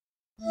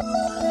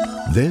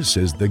This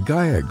is the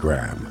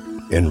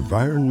GaiaGram,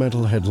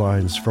 environmental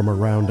headlines from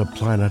around a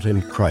planet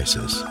in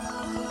crisis.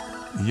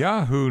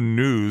 Yahoo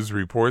News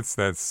reports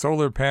that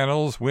solar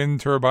panels, wind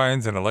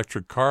turbines, and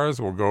electric cars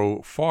will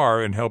go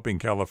far in helping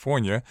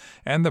California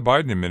and the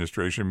Biden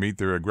administration meet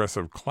their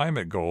aggressive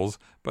climate goals,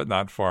 but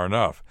not far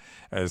enough.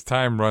 As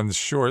time runs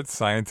short,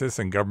 scientists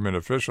and government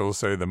officials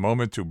say the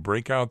moment to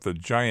break out the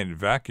giant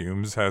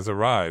vacuums has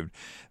arrived.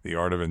 The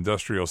art of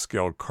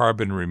industrial-scale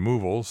carbon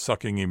removal,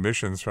 sucking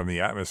emissions from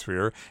the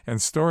atmosphere and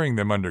storing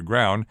them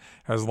underground,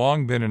 has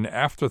long been an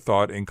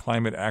afterthought in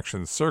climate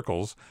action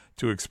circles.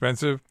 Too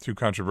expensive, too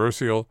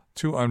controversial,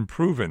 too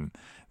unproven.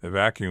 The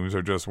vacuums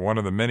are just one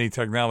of the many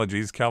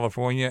technologies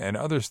California and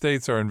other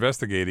states are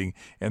investigating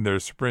in their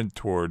sprint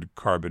toward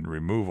carbon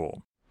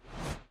removal.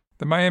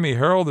 The Miami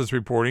Herald is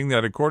reporting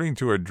that according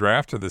to a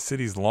draft of the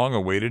city's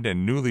long-awaited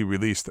and newly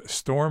released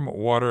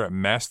Stormwater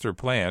Master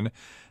Plan,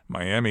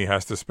 Miami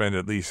has to spend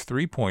at least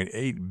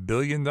 $3.8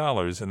 billion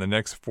in the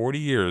next 40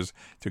 years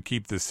to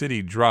keep the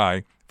city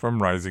dry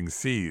from rising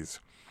seas.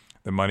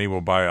 The money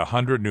will buy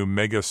 100 new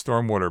mega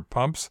stormwater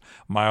pumps,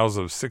 miles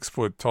of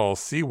 6-foot-tall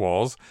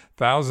seawalls,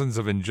 thousands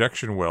of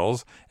injection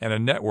wells, and a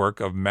network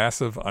of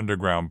massive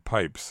underground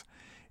pipes.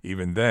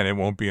 Even then, it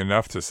won't be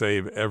enough to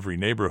save every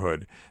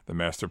neighborhood. The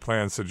master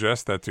plan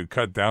suggests that to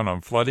cut down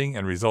on flooding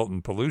and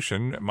resultant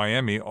pollution,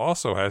 Miami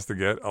also has to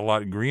get a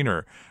lot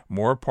greener.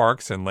 More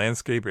parks and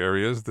landscape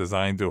areas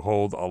designed to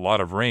hold a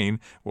lot of rain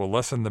will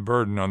lessen the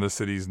burden on the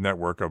city's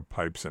network of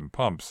pipes and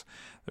pumps.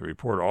 The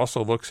report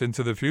also looks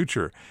into the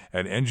future,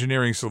 at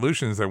engineering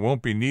solutions that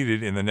won't be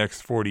needed in the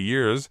next 40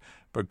 years,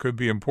 but could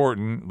be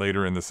important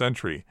later in the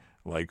century,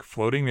 like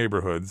floating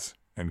neighborhoods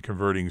and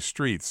converting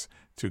streets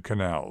to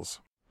canals.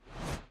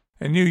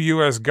 A new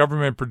U.S.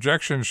 government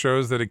projection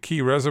shows that a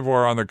key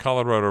reservoir on the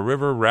Colorado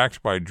River,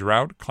 racked by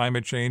drought,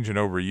 climate change, and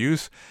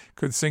overuse,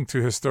 could sink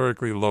to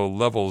historically low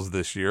levels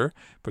this year,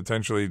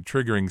 potentially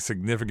triggering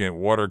significant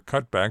water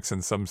cutbacks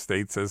in some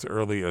states as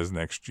early as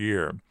next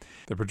year.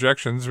 The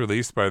projections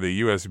released by the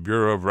U.S.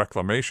 Bureau of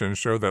Reclamation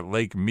show that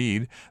Lake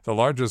Mead, the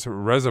largest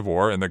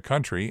reservoir in the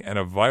country and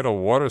a vital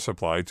water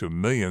supply to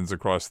millions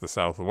across the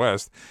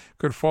Southwest,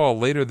 could fall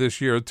later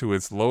this year to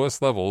its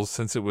lowest levels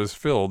since it was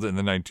filled in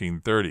the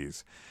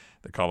 1930s.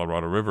 The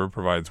Colorado River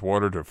provides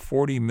water to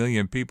 40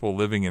 million people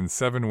living in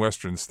 7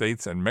 western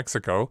states and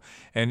Mexico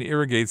and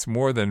irrigates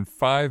more than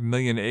 5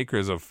 million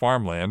acres of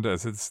farmland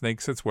as it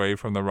snakes its way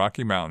from the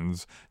Rocky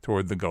Mountains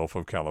toward the Gulf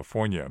of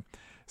California.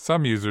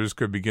 Some users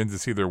could begin to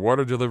see their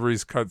water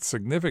deliveries cut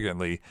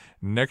significantly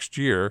next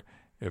year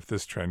if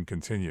this trend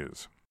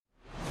continues.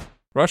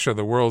 Russia,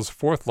 the world's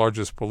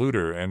fourth-largest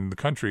polluter and the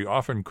country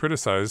often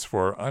criticized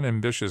for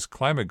unambitious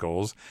climate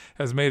goals,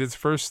 has made its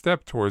first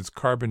step towards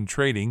carbon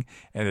trading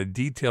and a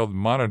detailed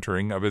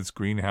monitoring of its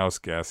greenhouse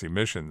gas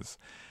emissions.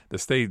 The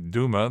State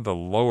Duma, the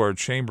lower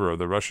chamber of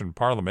the Russian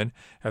parliament,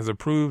 has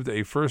approved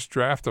a first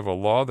draft of a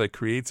law that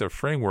creates a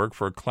framework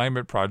for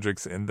climate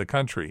projects in the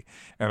country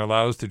and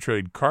allows to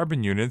trade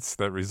carbon units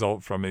that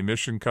result from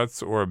emission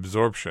cuts or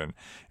absorption.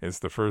 It's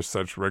the first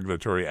such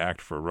regulatory act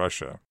for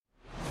Russia.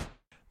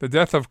 The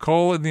death of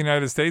coal in the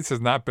United States has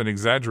not been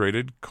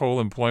exaggerated. Coal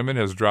employment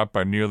has dropped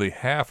by nearly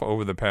half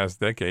over the past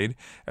decade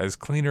as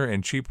cleaner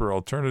and cheaper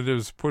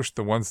alternatives push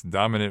the once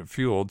dominant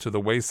fuel to the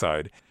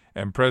wayside,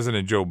 and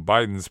President Joe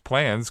Biden's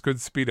plans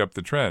could speed up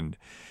the trend.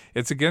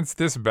 It's against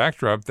this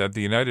backdrop that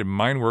the United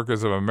Mine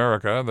Workers of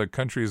America, the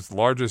country's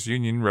largest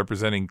union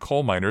representing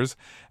coal miners,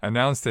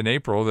 announced in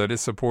April that it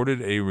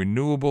supported a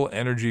renewable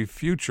energy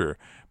future,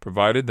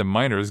 provided the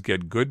miners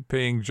get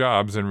good-paying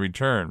jobs in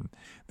return.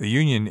 The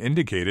union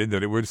indicated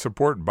that it would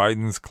support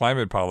Biden's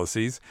climate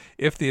policies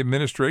if the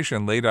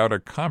administration laid out a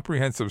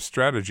comprehensive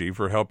strategy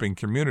for helping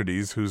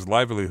communities whose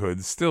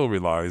livelihood still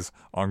relies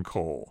on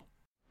coal.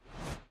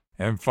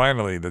 And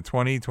finally, the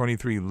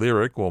 2023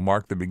 Lyric will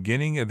mark the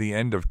beginning of the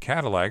end of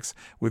Cadillacs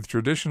with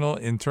traditional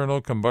internal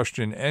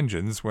combustion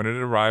engines when it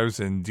arrives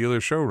in dealer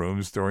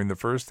showrooms during the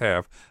first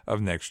half of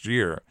next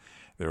year.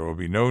 There will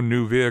be no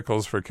new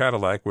vehicles for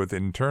Cadillac with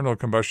internal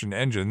combustion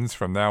engines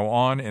from now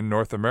on in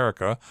North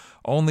America,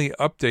 only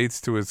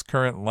updates to its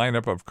current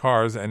lineup of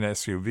cars and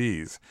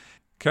SUVs.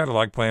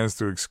 Cadillac plans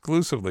to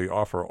exclusively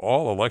offer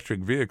all-electric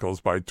vehicles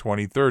by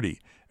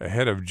 2030,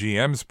 ahead of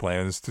GM's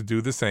plans to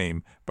do the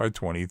same by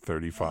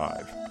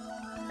 2035.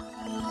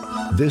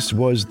 This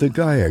was the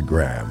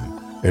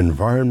GaiaGram,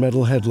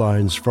 environmental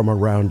headlines from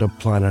around a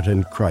planet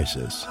in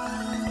crisis.